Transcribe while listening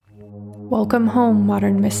Welcome home,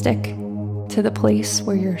 modern mystic, to the place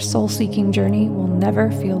where your soul-seeking journey will never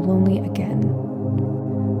feel lonely again.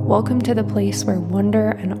 Welcome to the place where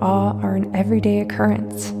wonder and awe are an everyday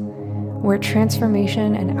occurrence, where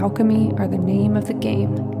transformation and alchemy are the name of the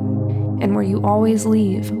game, and where you always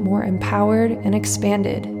leave more empowered and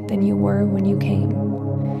expanded than you were when you came.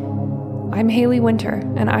 I'm Haley Winter,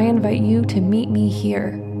 and I invite you to meet me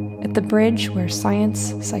here at the bridge where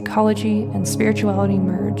science, psychology, and spirituality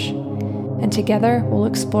merge. And together we'll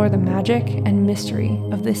explore the magic and mystery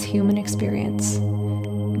of this human experience.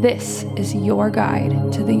 This is your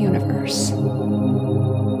guide to the universe.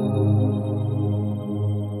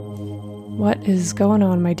 What is going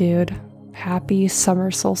on, my dude? Happy summer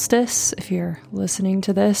solstice if you're listening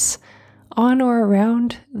to this on or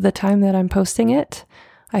around the time that I'm posting it.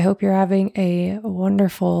 I hope you're having a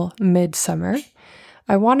wonderful midsummer.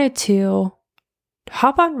 I wanted to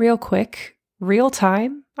hop on real quick, real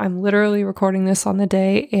time. I'm literally recording this on the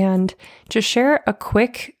day, and just share a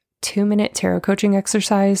quick 2-minute tarot coaching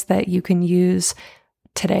exercise that you can use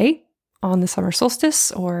today on the summer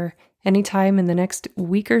solstice or anytime in the next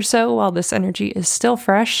week or so while this energy is still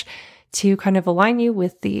fresh, to kind of align you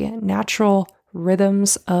with the natural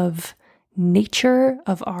rhythms of nature,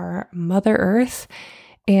 of our Mother Earth,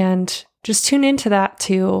 and just tune into that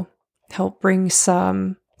to help bring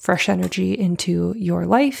some fresh energy into your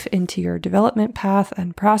life, into your development path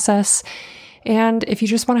and process. And if you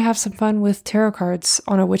just want to have some fun with tarot cards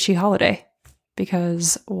on a witchy holiday,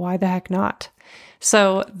 because why the heck not?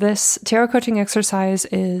 So this tarot coaching exercise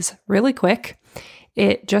is really quick.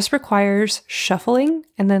 It just requires shuffling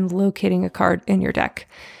and then locating a card in your deck.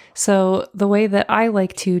 So the way that I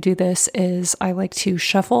like to do this is I like to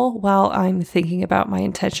shuffle while I'm thinking about my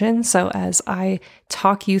intention. So as I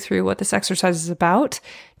talk you through what this exercise is about,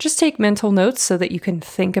 just take mental notes so that you can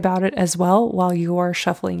think about it as well while you're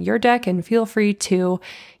shuffling your deck, and feel free to,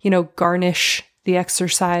 garnish the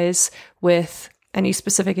exercise with any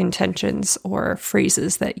specific intentions or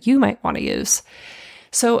phrases that you might want to use.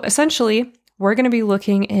 So essentially, we're going to be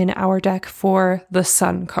looking in our deck for the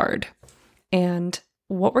Sun card. And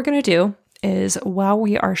what we're going to do is, while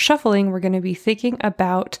we are shuffling, we're going to be thinking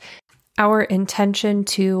about our intention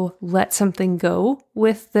to let something go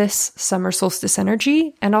with this summer solstice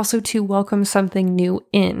energy, and also to welcome something new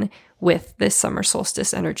in with this summer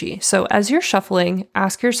solstice energy. So as you're shuffling,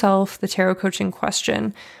 ask yourself the tarot coaching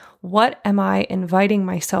question: what am I inviting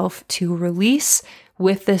myself to release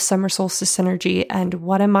with this summer solstice energy? And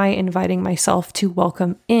what am I inviting myself to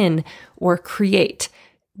welcome in or create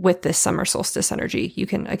with this summer solstice energy? You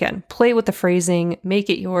can, again, play with the phrasing, make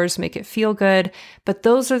it yours, make it feel good, but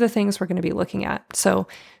those are the things we're going to be looking at. So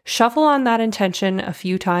shuffle on that intention a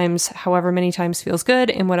few times, however many times feels good,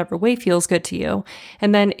 in whatever way feels good to you.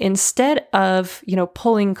 And then instead of,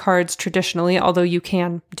 pulling cards traditionally, although you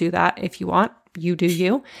can do that if you want, you do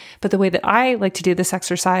you. But the way that I like to do this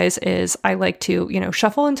exercise is I like to,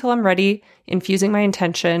 shuffle until I'm ready, infusing my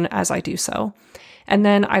intention as I do so. And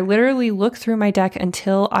then I literally look through my deck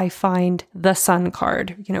until I find the Sun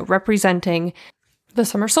card, representing the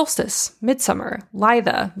summer solstice, midsummer,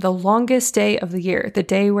 Litha, the longest day of the year, the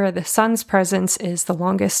day where the sun's presence is the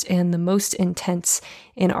longest and the most intense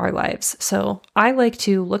in our lives. So I like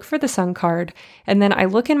to look for the Sun card, and then I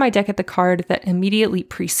look in my deck at the card that immediately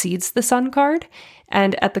precedes the Sun card,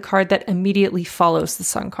 and at the card that immediately follows the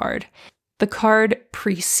Sun card. The card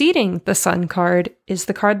preceding the Sun card is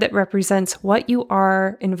the card that represents what you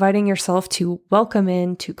are inviting yourself to welcome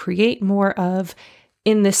in, to create more of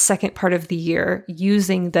in this second part of the year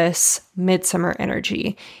using this midsummer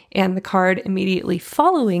energy. And the card immediately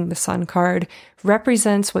following the Sun card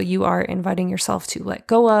represents what you are inviting yourself to let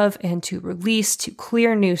go of and to release, to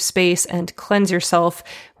clear new space and cleanse yourself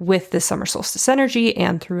with the summer solstice energy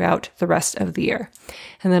and throughout the rest of the year.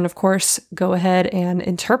 And then, of course, go ahead and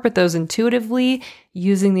interpret those intuitively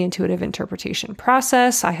using the intuitive interpretation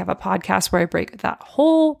process. I have a podcast where I break that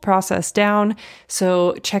whole process down.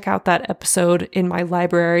 So check out that episode in my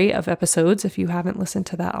library of episodes if you haven't listened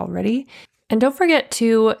to that already. And don't forget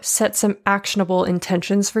to set some actionable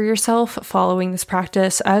intentions for yourself following this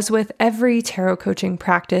practice. As with every tarot coaching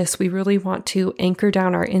practice, we really want to anchor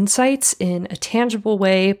down our insights in a tangible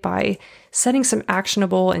way by setting some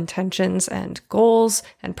actionable intentions and goals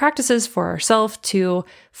and practices for ourselves to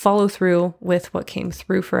follow through with what came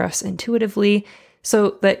through for us intuitively,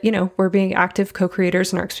 so that, we're being active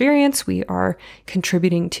co-creators in our experience. We are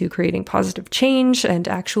contributing to creating positive change and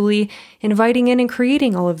actually inviting in and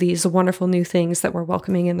creating all of these wonderful new things that we're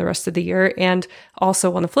welcoming in the rest of the year. And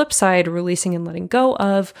also on the flip side, releasing and letting go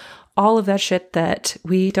of all of that shit that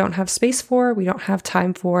we don't have space for, we don't have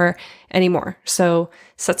time for anymore. So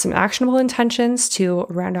set some actionable intentions to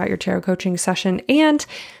round out your tarot coaching session. And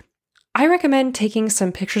I recommend taking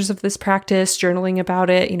some pictures of this practice, journaling about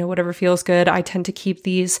it, whatever feels good. I tend to keep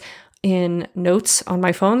these in notes on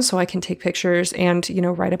my phone so I can take pictures and,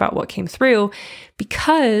 write about what came through,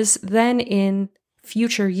 because then in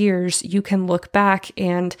future years, you can look back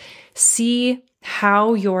and see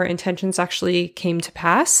how your intentions actually came to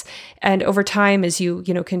pass. And over time, as you,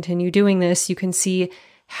 continue doing this, you can see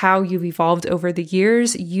how you've evolved over the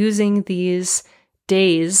years using these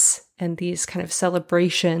days and these kind of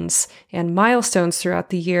celebrations and milestones throughout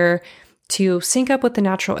the year to sync up with the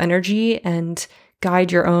natural energy and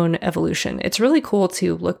guide your own evolution. It's really cool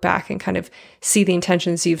to look back and kind of see the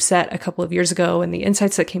intentions you've set a couple of years ago and the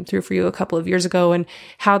insights that came through for you a couple of years ago and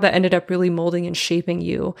how that ended up really molding and shaping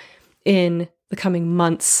you in the coming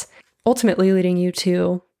months, ultimately leading you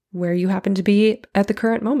to where you happen to be at the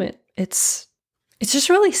current moment. It's just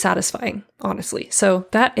really satisfying, honestly. So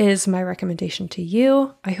that is my recommendation to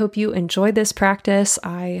you. I hope you enjoyed this practice.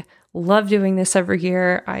 I love doing this every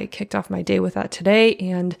year. I kicked off my day with that today,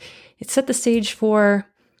 and it set the stage for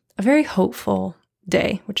a very hopeful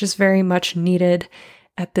day, which is very much needed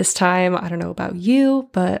at this time. I don't know about you,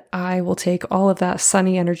 but I will take all of that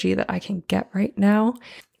sunny energy that I can get right now.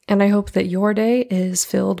 And I hope that your day is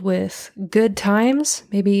filled with good times,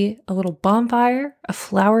 maybe a little bonfire, a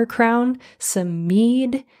flower crown, some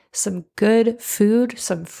mead, some good food,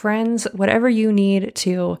 some friends, whatever you need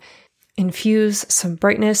to infuse some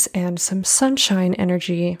brightness and some sunshine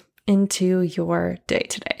energy into your day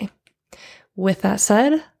today. With that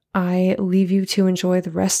said, I leave you to enjoy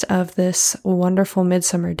the rest of this wonderful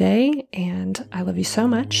midsummer day, and I love you so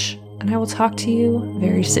much, and I will talk to you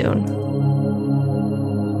very soon.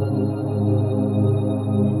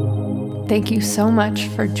 Thank you so much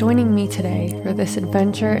for joining me today for this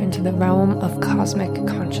adventure into the realm of cosmic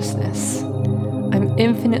consciousness. I'm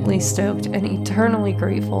infinitely stoked and eternally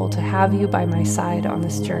grateful to have you by my side on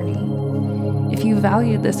this journey. If you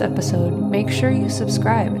valued this episode, make sure you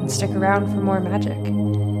subscribe and stick around for more magic.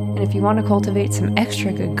 And if you want to cultivate some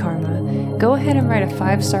extra good karma, go ahead and write a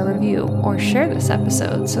 5-star review or share this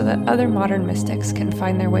episode so that other modern mystics can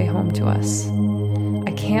find their way home to us.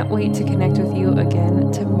 I can't wait to connect with you again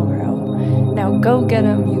tomorrow. Now go get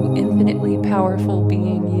 'em, you infinitely powerful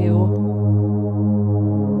being you.